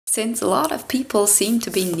Since a lot of people seem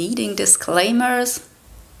to be needing disclaimers,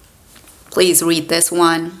 please read this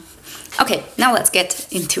one. Okay, now let's get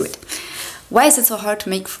into it. Why is it so hard to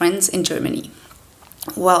make friends in Germany?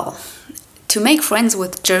 Well, to make friends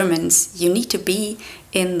with Germans, you need to be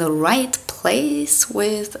in the right place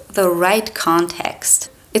with the right context.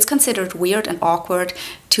 It's considered weird and awkward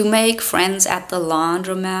to make friends at the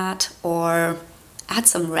laundromat or at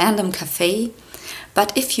some random cafe.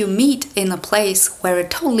 But if you meet in a place where it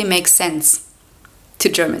totally makes sense to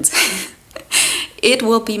Germans, it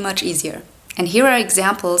will be much easier. And here are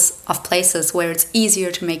examples of places where it's easier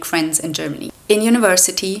to make friends in Germany. In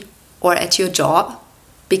university or at your job,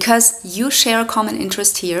 because you share a common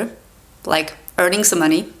interest here, like earning some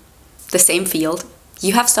money, the same field,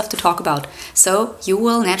 you have stuff to talk about. So you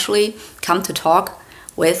will naturally come to talk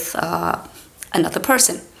with another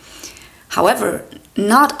person. However,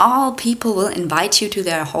 not all people will invite you to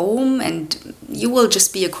their home, and you will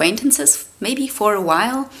just be acquaintances, maybe for a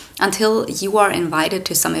while, until you are invited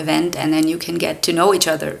to some event and then you can get to know each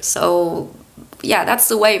other. So yeah, that's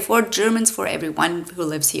the way for Germans, for everyone who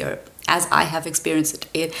lives here, as I have experienced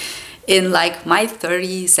it in like my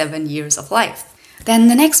 37 years of life. Then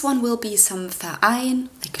the next one will be some Verein,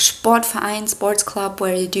 like a Sportverein, sports club,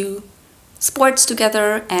 where you do sports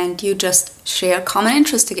together and you just share common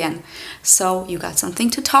interest again. So you got something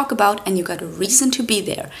to talk about and you got a reason to be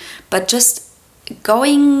there. But just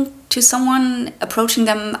going to someone, approaching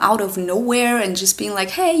them out of nowhere and just being like,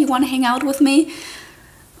 hey, you want to hang out with me?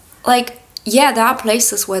 Like, yeah, there are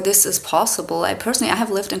places where this is possible. I have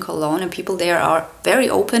lived in Cologne and people there are very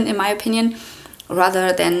open, in my opinion.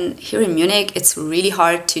 Rather than here in Munich, it's really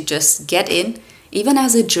hard to just get in. Even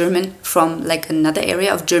as a German from like another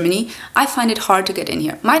area of Germany, I find it hard to get in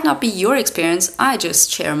here. Might not be your experience, I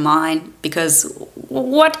just share mine, because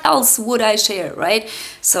what else would I share, right?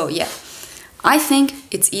 So yeah, I think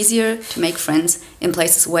it's easier to make friends in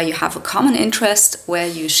places where you have a common interest, where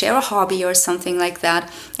you share a hobby or something like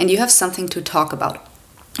that, and you have something to talk about.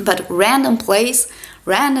 But random place,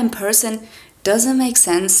 random person doesn't make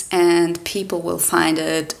sense, and people will find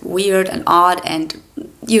it weird and odd and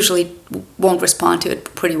usually won't respond to it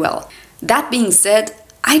pretty well. That being said,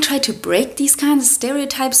 I try to break these kinds of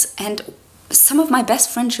stereotypes, and some of my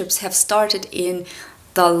best friendships have started in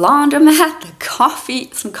the laundromat,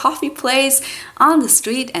 some coffee place, on the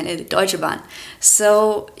street, and in the Deutsche Bahn.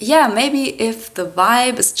 So yeah, maybe if the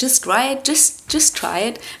vibe is just right, just try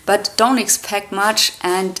it, but don't expect much,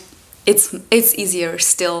 and it's easier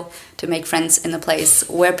still to make friends in a place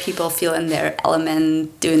where people feel in their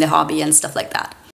element, doing their hobby and stuff like that.